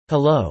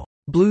Hello.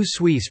 Blue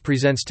Suisse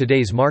presents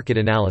today's market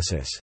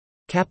analysis.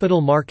 Capital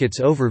Markets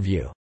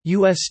Overview.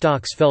 U.S.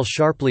 stocks fell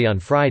sharply on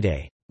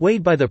Friday,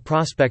 weighed by the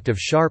prospect of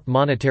sharp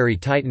monetary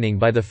tightening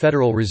by the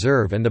Federal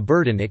Reserve and the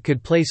burden it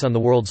could place on the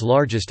world's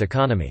largest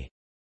economy.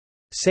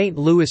 St.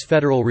 Louis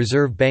Federal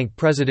Reserve Bank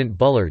President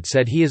Bullard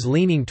said he is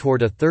leaning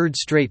toward a third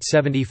straight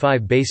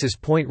 75 basis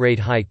point rate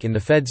hike in the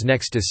Fed's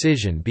next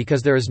decision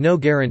because there is no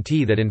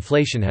guarantee that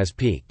inflation has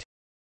peaked.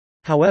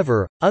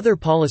 However, other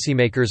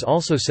policymakers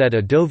also said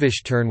a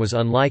dovish turn was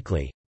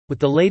unlikely, with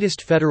the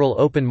latest Federal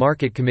Open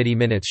Market Committee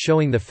minutes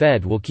showing the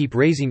Fed will keep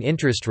raising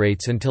interest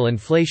rates until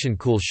inflation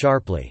cools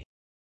sharply.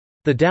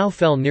 The Dow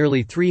fell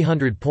nearly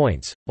 300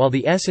 points, while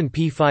the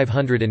S&P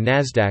 500 and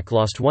Nasdaq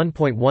lost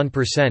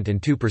 1.1%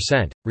 and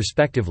 2%,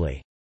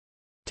 respectively.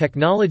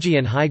 Technology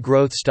and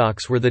high-growth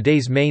stocks were the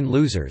day's main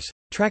losers,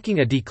 tracking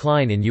a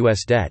decline in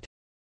U.S. debt.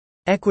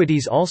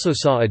 Equities also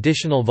saw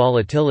additional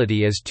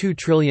volatility as $2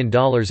 trillion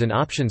in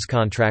options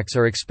contracts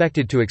are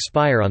expected to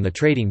expire on the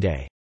trading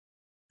day.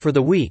 For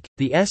the week,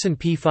 the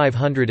S&P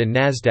 500 and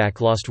Nasdaq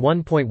lost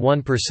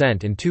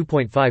 1.1% and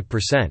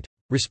 2.5%,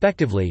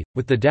 respectively,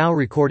 with the Dow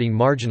recording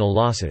marginal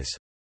losses.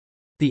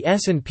 The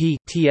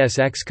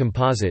S&P/TSX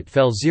Composite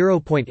fell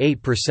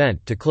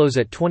 0.8% to close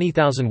at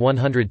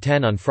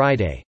 20,110 on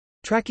Friday,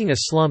 tracking a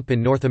slump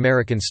in North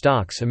American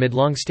stocks amid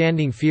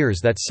long-standing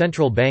fears that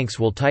central banks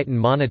will tighten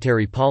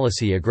monetary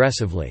policy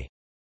aggressively.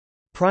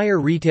 Prior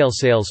retail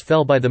sales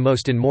fell by the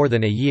most in more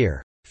than a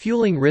year,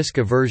 fueling risk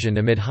aversion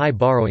amid high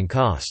borrowing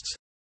costs.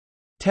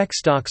 Tech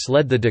stocks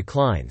led the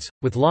declines,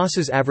 with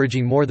losses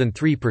averaging more than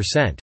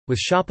 3%, with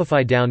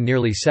Shopify down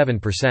nearly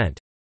 7%.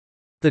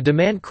 The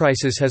demand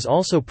crisis has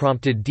also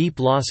prompted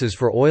deep losses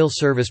for oil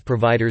service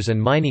providers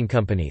and mining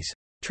companies,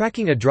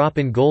 tracking a drop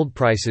in gold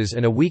prices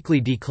and a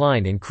weekly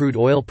decline in crude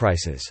oil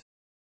prices.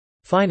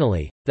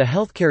 Finally, the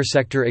healthcare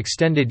sector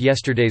extended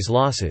yesterday's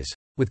losses,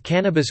 with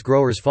cannabis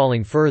growers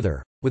falling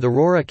further, with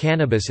Aurora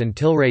Cannabis and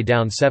Tilray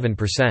down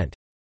 7%.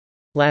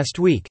 Last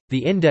week,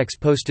 the index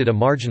posted a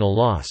marginal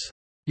loss.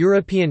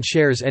 European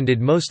shares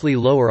ended mostly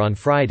lower on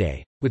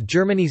Friday, with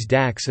Germany's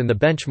DAX and the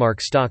benchmark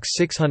Stoxx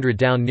 600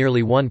 down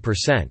nearly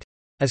 1%.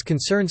 As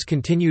concerns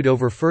continued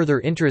over further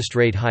interest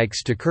rate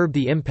hikes to curb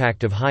the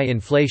impact of high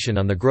inflation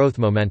on the growth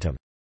momentum.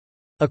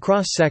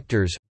 Across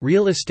sectors,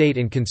 real estate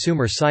and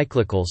consumer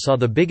cyclical saw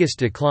the biggest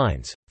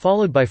declines,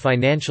 followed by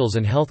financials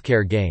and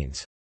healthcare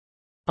gains.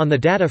 On the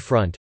data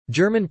front,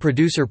 German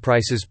producer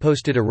prices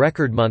posted a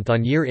record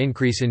month-on-year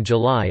increase in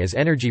July as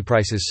energy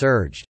prices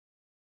surged.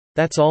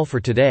 That's all for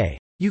today.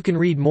 You can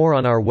read more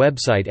on our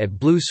website at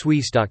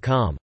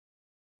bluesuisse.com.